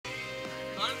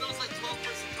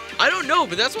I don't know,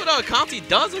 but that's what Conti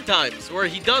does at times, where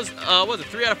he does, what is it,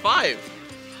 3 out of 5.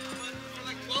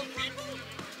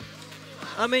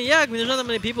 I mean, yeah, there's not that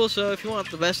many people, so if you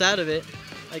want the best out of it,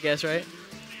 I guess, right?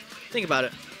 Think about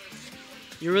it.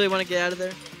 You really want to get out of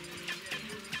there?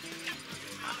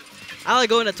 I like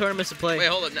going to tournaments to play. Wait,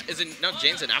 hold on. Is it now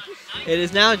James and Apple? It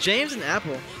is now James and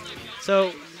Apple.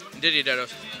 So, Diddy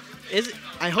Dittos. is it,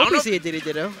 I hope we see a Diddy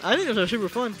Ditto. I think those are super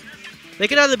fun. They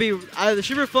could either be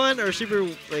super fun or super,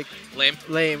 like... Lame.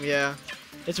 Lame, yeah.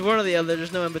 It's one or the other.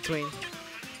 There's no in between.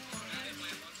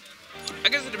 I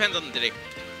guess it depends on the Diddy.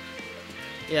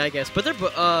 Yeah, I guess. But they're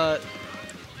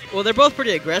well, they're both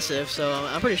pretty aggressive, so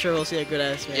I'm pretty sure we'll see a good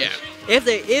ass match. Yeah. If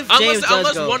James does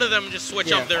unless go, one of them just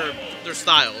switch up their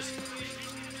styles.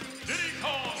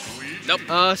 Nope.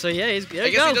 So yeah, I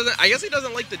guess he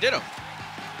doesn't like the Ditto.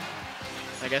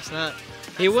 I guess not.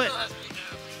 He went.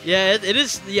 Yeah, it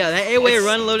is. Yeah, that 8-way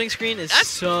run loading screen is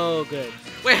so good.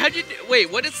 Wait,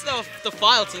 wait, what is the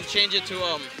file to change it to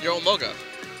your own logo?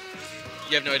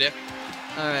 You have no idea.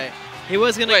 All right. He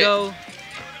was gonna go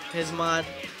his mod.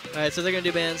 All right, so they're gonna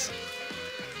do bands.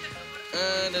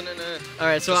 No. All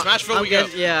right, so Smashville we go.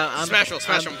 Yeah,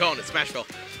 Smashville. I'm calling it Smashville.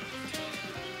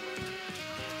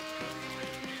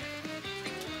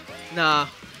 Nah.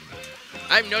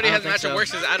 I have no idea how the matchup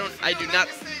works because I do not.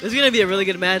 This is gonna be a really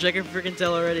good match. I can freaking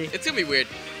tell already. It's gonna be weird.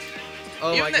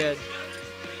 Oh my god.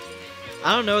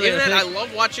 I don't know. Even then, I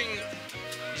love watching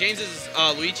James's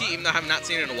Luigi, even though I have not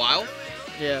seen it in a while.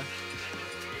 Yeah.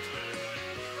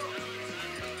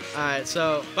 All right,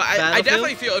 so. But I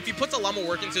definitely feel if he puts a lot more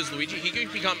work into his Luigi, he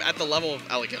could become at the level of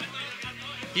Elegant.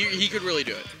 He could really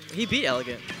do it. He beat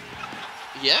Elegant.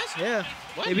 Yes? Yeah.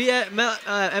 What? He beat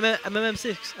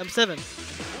MM6,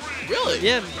 M7. Really?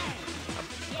 Yeah.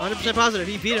 100% positive.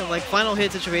 He beat him like final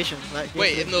hit situation.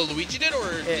 Wait, in the Luigi did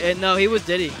or? No, he was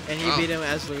Diddy, and he beat him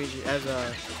as Luigi.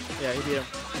 Yeah, he beat him.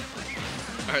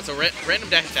 All right, so random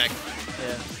dash attack.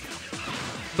 Yeah.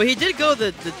 But he did go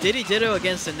the Diddy Ditto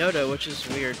against the Noto, which is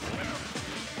weird.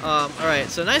 All right,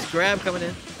 so nice grab coming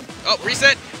in. Oh,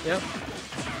 reset. Yep.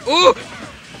 Ooh!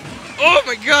 Oh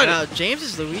my god! Wow,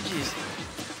 James's Luigi's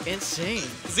insane.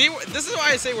 See, this is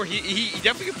why I say where he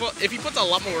definitely could put, if he puts a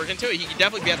lot more work into it, he could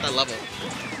definitely be at that level.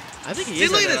 I think he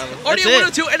is at that level. Already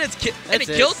at 102 and it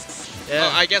killed? Yeah.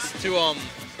 I guess to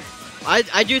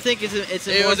I do think it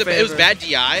was bad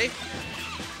DI.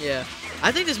 Yeah.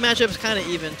 I think this matchup is kind of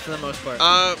even for the most part.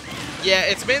 Yeah,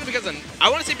 it's mainly because of, I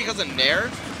want to say because of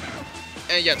Nair,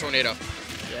 and yeah, Tornado.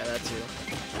 Yeah, that too.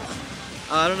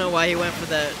 I don't know why he went for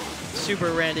that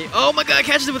super Randy. Oh my god,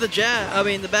 catches it with a jab. I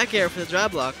mean, the back air for the jab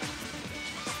block.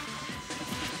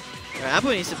 All right,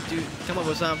 Apple needs to come up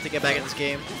with something to get back in this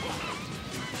game.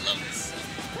 Love this.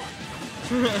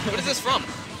 What is this from?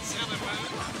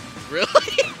 Really?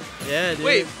 Yeah, dude.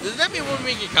 Wait, does that mean we're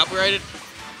making copyrighted?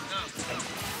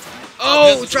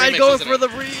 Oh, tried going for the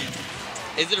read.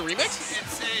 Is it a remix?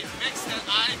 It's a mix that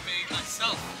I made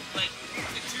myself, like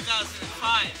in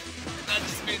 2005. And I've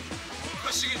just been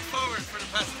pushing it forward for the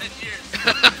past 10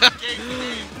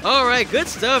 years. All right, good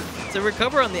stuff to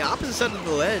recover on the opposite side of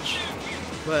the ledge.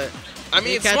 But I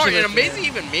mean, it's smart and amazing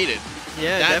even made it.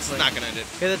 Yeah, that's definitely. not gonna end it.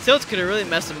 Yeah, the tilts could have really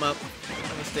messed him up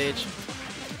on the stage.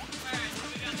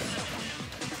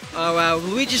 Oh wow,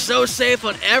 Luigi's so safe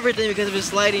on everything because of his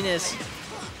slidiness.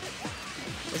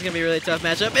 It's gonna be a really tough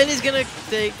matchup, and he's gonna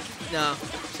take. No,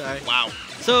 sorry. Wow.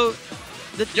 So,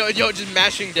 yo, just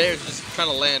mashing dares, just trying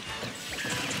to land.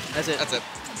 That's it. That's it.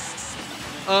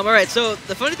 All right. So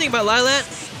the funny thing about Lilat,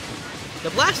 the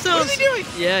Blast Stones. What is he doing?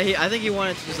 Yeah, I think he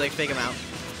wanted to just like fake him out.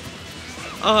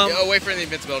 Yeah, wait for the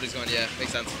invincibility's going. Yeah,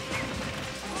 makes sense.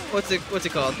 What's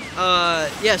it called?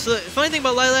 Yeah. So the funny thing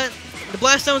about Lilat, the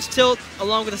Blast Stones tilt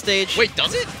along with the stage. Wait,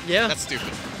 does it? Yeah. That's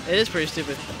stupid. It is pretty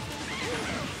stupid.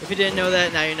 If you didn't know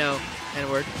that, now you know.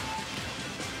 N-word.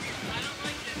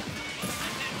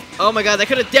 Oh my god, that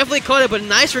could have definitely caught it, but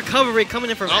nice recovery coming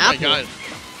in from Apple. Oh my god.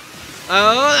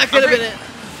 Oh, that could have been it.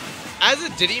 As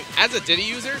a Diddy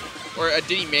user, or a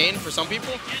Diddy main for some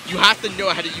people, you have to know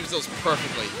how to use those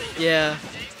perfectly. Yeah.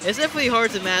 It's definitely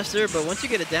hard to master, but once you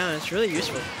get it down, it's really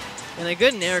useful. And a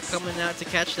good Nair coming out to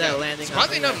catch that landing.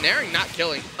 Surprisingly enough, Nairing not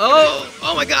killing.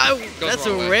 Oh my god, that's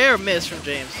a way. rare miss from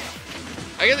James.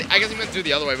 I guess he meant to do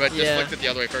the other way, but just flicked it the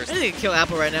other way first. I think he can kill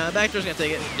Apple right now. Back throw's gonna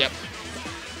take it. Yep.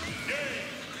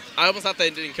 I almost thought they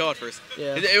didn't kill at first.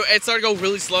 Yeah. It started to go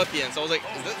really slow at the end, so I was like,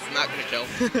 is this not gonna kill?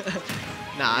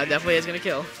 Nah, it definitely is gonna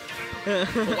kill.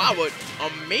 Wow, what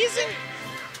amazing!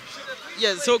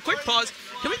 Yeah. So quick pause.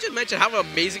 Can we just mention how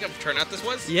amazing of a turnout this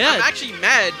was? Yeah. I'm actually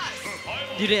mad.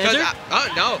 You didn't enter? Oh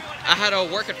no, I had to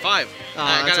work at 5.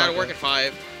 I got out of work at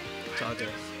 5. It's all good.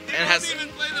 And has even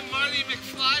play the Marty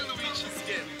McFly Luigi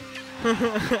skin.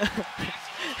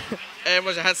 and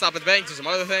was a head stop at the bank to some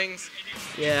other things.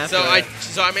 Yeah. So I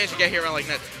managed to get here around like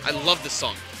that. I love this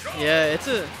song. Yeah, it's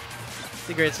a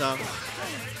great song.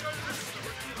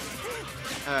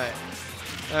 All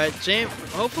right, James.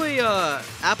 Hopefully,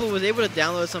 Apple was able to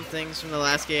download some things from the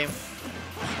last game.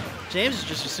 James is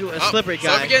just a slippery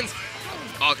guy. So it begins.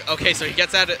 Oh, okay, so he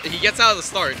gets out of the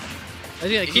start.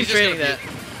 He's gonna keep trading that.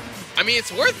 I mean,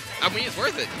 it's worth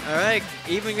it. All right,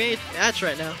 even match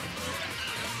right now.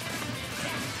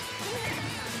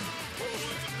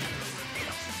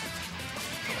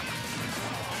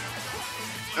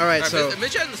 All right, so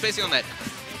mention the spacing on that.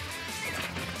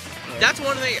 That's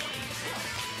one thing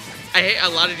I hate a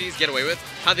lot of these get away with,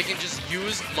 how they can just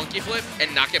use monkey flip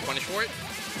and not get punished for it.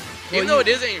 Even though it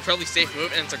is an incredibly safe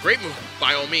move, and it's a great move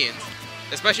by all means,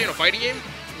 especially in a fighting game.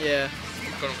 Yeah.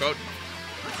 Quote unquote.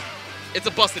 It's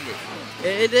a busted move.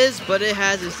 It is, but it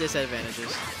has its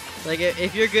disadvantages. Like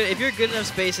if you're good enough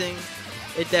spacing,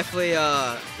 it definitely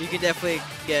you can definitely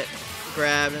get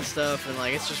grabbed and stuff, and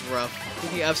like it's just rough. You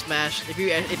can up smash if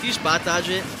you spot dodge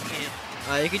it.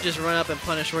 You can just run up and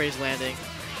punish where he's landing.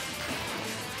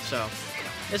 So,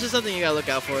 this is something you gotta look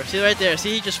out for. See right there,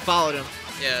 see he just followed him.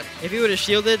 Yeah. If he would have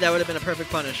shielded, that would have been a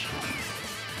perfect punish.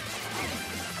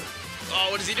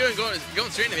 Oh, what is he doing? Going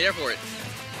straight into the air for it.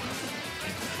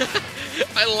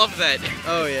 I love that.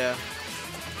 Oh yeah.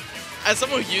 As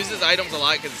someone who uses items a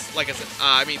lot, because like I said,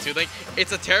 I mean too, like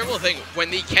it's a terrible thing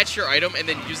when they catch your item and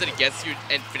then use it against you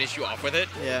and finish you off with it.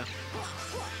 Yeah.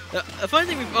 The funny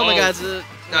thing, oh my God!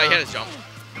 No, he had his jump.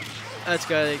 That's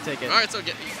good. Take it. All right, so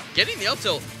getting the up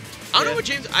tilt. I don't know what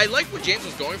James. I like what James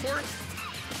was going for.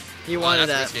 He wanted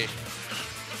that.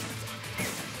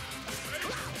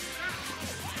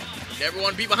 Never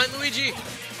want to be behind Luigi.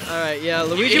 All right, yeah,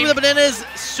 Luigi with the banana is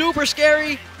super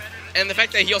scary. And the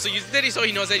fact that he also uses Diddy, so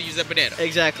he knows how to use that banana.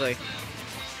 Exactly.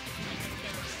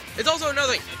 It's also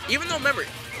another thing. Even though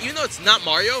it's not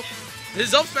Mario,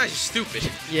 his up smash is stupid.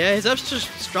 Yeah, his up's just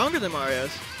stronger than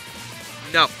Mario's.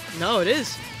 No. No, it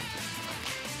is.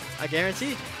 I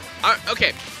guarantee.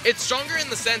 Okay, it's stronger in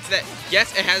the sense that,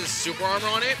 yes, it has super armor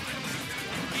on it.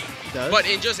 It does. But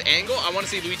in just angle, I want to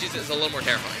see Luigi's is a little more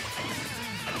terrifying.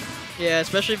 Yeah,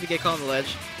 especially if you get caught on the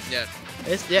ledge. Yeah.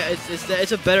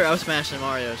 It's a better up smash than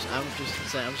Mario's. I'm just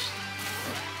saying.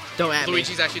 Don't at me.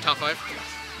 Luigi's actually top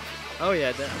 5. Oh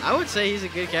yeah, I would say he's a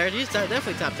good character. He's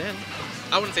definitely top 10.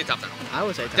 I wouldn't say top 10. I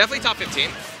would say top definitely 10. top 15.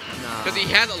 Nah. Because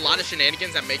he has a lot of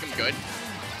shenanigans that make him good.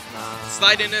 Nah.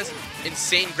 Slide in this,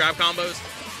 insane grab combos.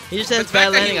 He just has the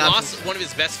bad fact that landing he options. lost one of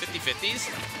his best 50-50s,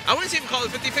 I wouldn't even call it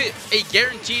 50-50, a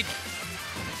guaranteed,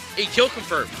 a kill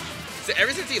confirmed. So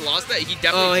ever since he lost that, he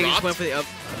definitely dropped. He just went for the up.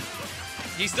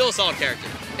 He's still a solid character.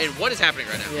 And what is happening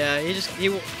right now? Yeah,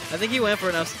 I think he went for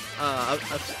an up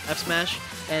smash,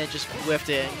 and it just whiffed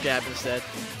it and jabbed instead.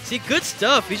 See, good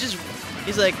stuff.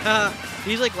 He's like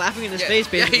laughing in his face,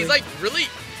 basically. Yeah, he's like really,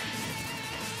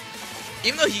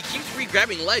 even though he keeps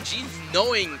re-grabbing ledge, he's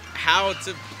knowing how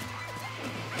to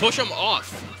push him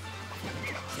off.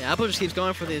 Yeah, Apple just keeps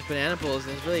going for these banana pulls,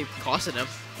 and it's really costing him.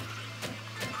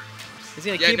 He's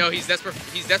gonna keep. Yeah, no, he's desperate.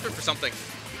 He's desperate for something.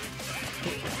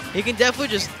 He can definitely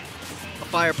just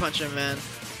fire punch him, man.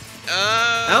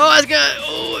 Oh, that's good.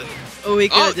 Oh, he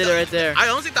could have did it right there. I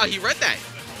honestly thought he read that,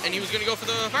 and he was gonna go for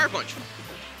the fire punch.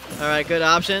 All right, good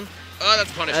option. Oh,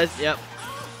 that's a punish. Yep.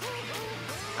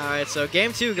 All right, so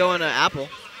game 2 going to Apple,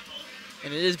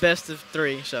 and it is best of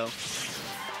 3, so.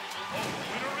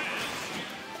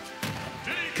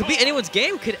 Could be anyone's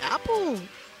game. Could Apple,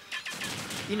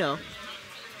 I don't know.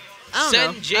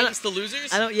 Send James to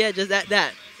losers? I don't. Yeah, just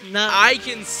that. Not. I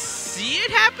can see it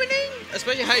happening,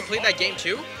 especially how he played that game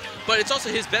too. But it's also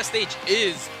his best stage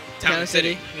is Town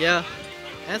City. Yeah,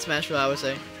 and Smashville, I would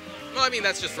say. Well, I mean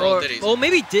that's just for all ditties. Well,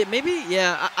 maybe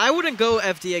yeah. I wouldn't go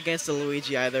FD against the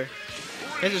Luigi either.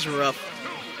 It's just rough.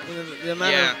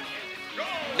 Yeah.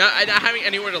 Not having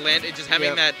anywhere to land, it's just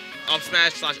having that up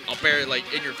smash / up air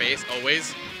like in your face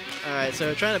always. All right,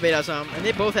 so trying to bait out some, and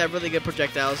they both have really good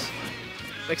projectiles.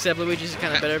 Except Luigi's is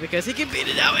kind of better because he can beat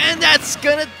it out, and that's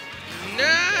gonna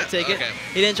take it.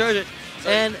 He didn't charge it.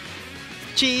 Sorry. And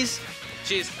cheese.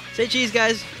 Cheese. Say cheese,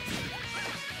 guys.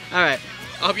 All right.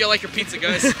 I hope you like your pizza,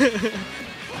 guys.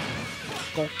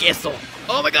 Con queso.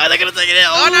 Oh my God, they're gonna take it in.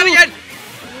 Oh, not again.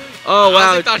 Oh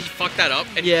wow. I thought he fucked that up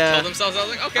and killed themselves. I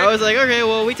was like, okay. I was like, okay,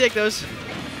 well we take those.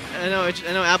 I know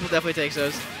Apple definitely takes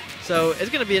those. So it's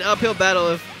gonna be an uphill battle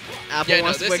if Apple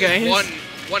wants to win games. This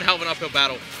is one hell of an uphill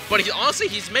battle. But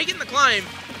he's making the climb,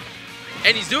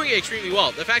 and he's doing it extremely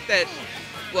well. The fact that,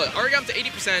 Argon's to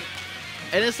 80%,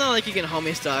 And it's not like you can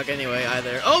homie stock anyway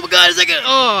either. Oh my god, it's like a...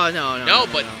 Oh, no. No,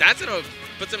 but that's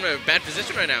puts him in a bad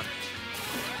position right now.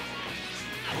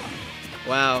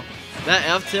 Wow. That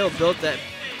F tilt built that...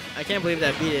 I can't believe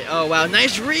that beat it. Oh, wow.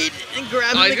 Nice read and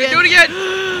grab him He's again. going to do it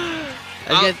again. I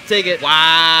was going to take it.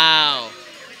 Wow.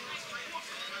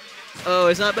 Oh,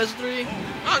 it's not best of 3?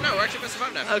 Oh, no, we're actually best of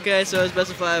 5 now. Okay, so it's best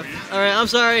of 5. All right, I'm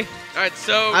sorry. All right,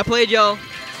 so... I played y'all.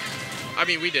 I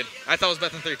mean, we did. I thought it was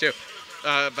best of 3, too.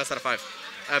 Best out of 5.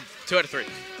 2 out of 3.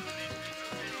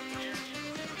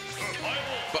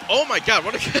 But, oh, my God,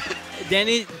 what a...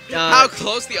 Danny... how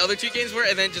close the other 2 games were,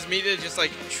 and then just me to just,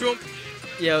 like, shroom.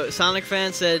 Yo, Sonic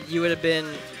fan said you would have been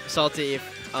salty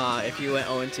if you went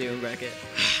 0-2 in bracket.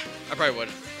 I probably would.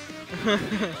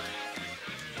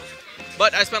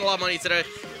 But I spent a lot of money today,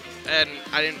 and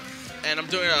I didn't. And I'm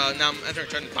doing now. I'm entering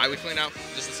trend bi-weekly now,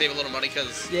 just to save a little money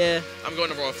because yeah, I'm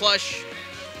going to Royal Flush.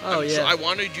 Oh yeah. So I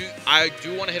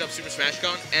do want to hit up Super Smash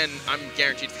Con, and I'm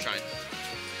guaranteed for Shine.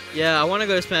 Yeah, I want to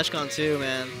go to Smash Con too,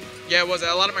 man. Yeah, it was.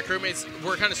 A lot of my crewmates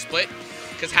were kind of split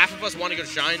because half of us want to go to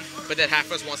Shine, but then half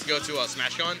of us wants to go to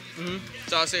Smash Con.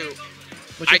 So I'll say,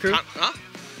 what's your crew?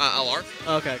 LR.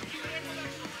 Oh, okay.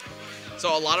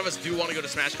 So a lot of us do want to go to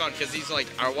Smash Con because these like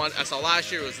our one I saw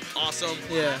last year was awesome.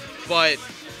 Yeah. But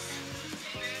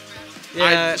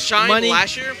yeah, Shine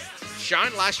last year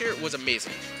was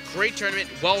amazing. Great tournament,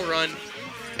 well run,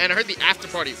 and I heard the after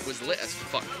party was lit as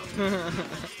fuck.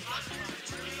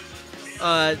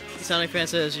 Sonic fan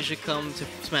says you should come to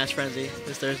Smash Frenzy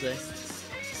this Thursday.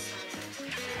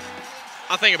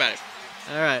 I'll think about it.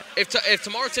 All right. If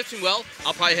tomorrow tips me well,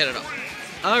 I'll probably hit it up.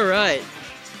 All right.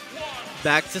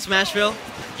 Back to Smashville.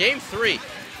 Game 3.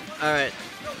 All right.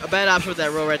 A bad option with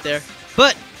that roll right there.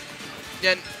 But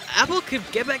yeah, Apple could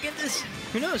get back in this.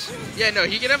 Who knows? Yeah, no,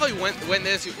 he can definitely win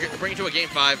this, bring it to a Game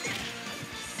 5.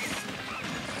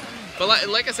 But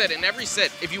like I said, in every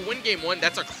set, if you win Game 1,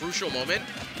 that's a crucial moment.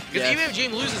 Because even if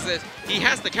James loses this, he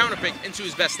has the counter pick into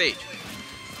his best stage.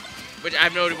 Which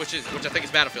I've noted, which I think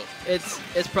is Battlefield. It's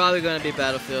probably going to be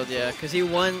Battlefield, yeah. Because he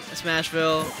won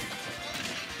Smashville.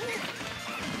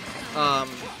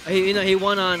 He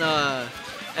won on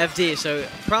FD, so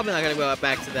probably not gonna go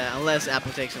back to that unless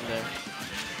Apple takes him there.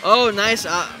 Oh, nice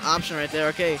option right there.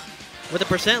 Okay, with a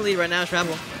percent lead right now,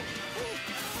 SchwApple.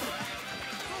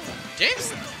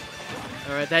 James.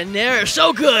 All right, that nair is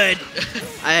so good.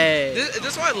 This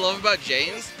is what I love about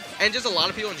James and just a lot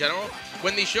of people in general.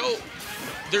 When they show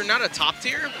they're not a top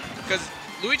tier, because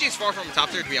Luigi's far from a top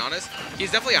tier to be honest.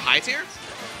 He's definitely a high tier.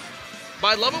 But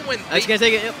I love it when that's gonna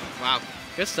take it. Yep. Wow.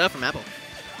 Good stuff from Apple.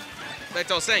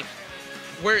 Like I was saying,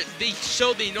 where they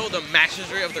show they know the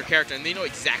mastery of their character and they know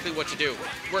exactly what to do.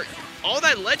 Where all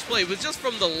that ledge play was just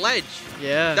from the ledge.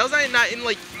 Yeah. That was not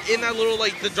in that little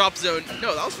the drop zone.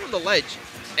 No, that was from the ledge,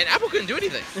 and Apple couldn't do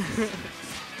anything.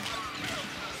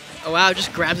 Oh wow!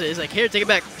 Just grabs it. He's like, here, take it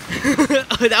back.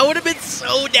 Oh, that would have been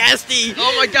so nasty.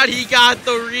 Oh my God, he got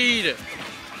the read.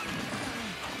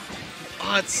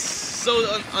 Oh, it's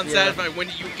so unsatisfying when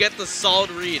you get the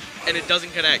solid read and it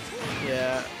doesn't connect.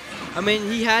 Yeah. I mean,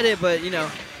 he had it, but,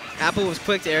 Apple was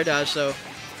quick to air dodge, so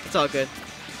it's all good.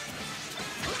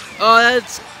 Oh,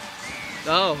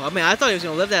 I mean, I thought he was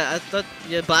going to live that. I thought,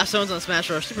 blast zones on Smash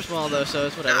are super small, though, so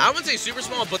it's whatever. Now, I wouldn't say super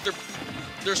small, but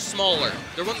they're smaller.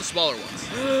 They're one of the smaller ones.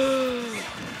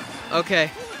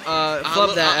 Okay.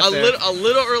 Flub that. A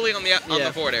little early on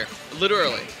the forward air. A little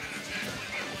early.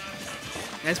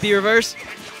 Nice B reverse.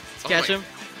 Let's catch him.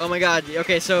 Oh my God.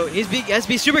 Okay, so he has to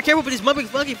be super careful, but he's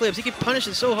monkey flips. He can punish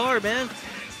it so hard, man.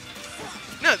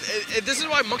 No, this is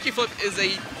why monkey flip is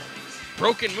a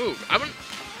broken move.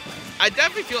 I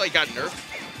definitely feel like it got nerfed.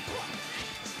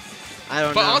 I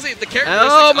don't know. But honestly, the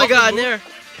characteristics oh my God, move, there.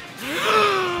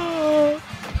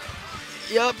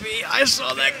 Yuppie, I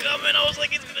saw that coming. I was like,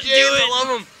 he's gonna do it. I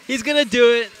love him. He's gonna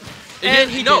do it. And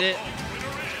he did it.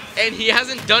 And he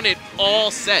hasn't done it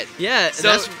all set. Yeah, so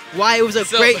that's why it was a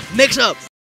great mix-up.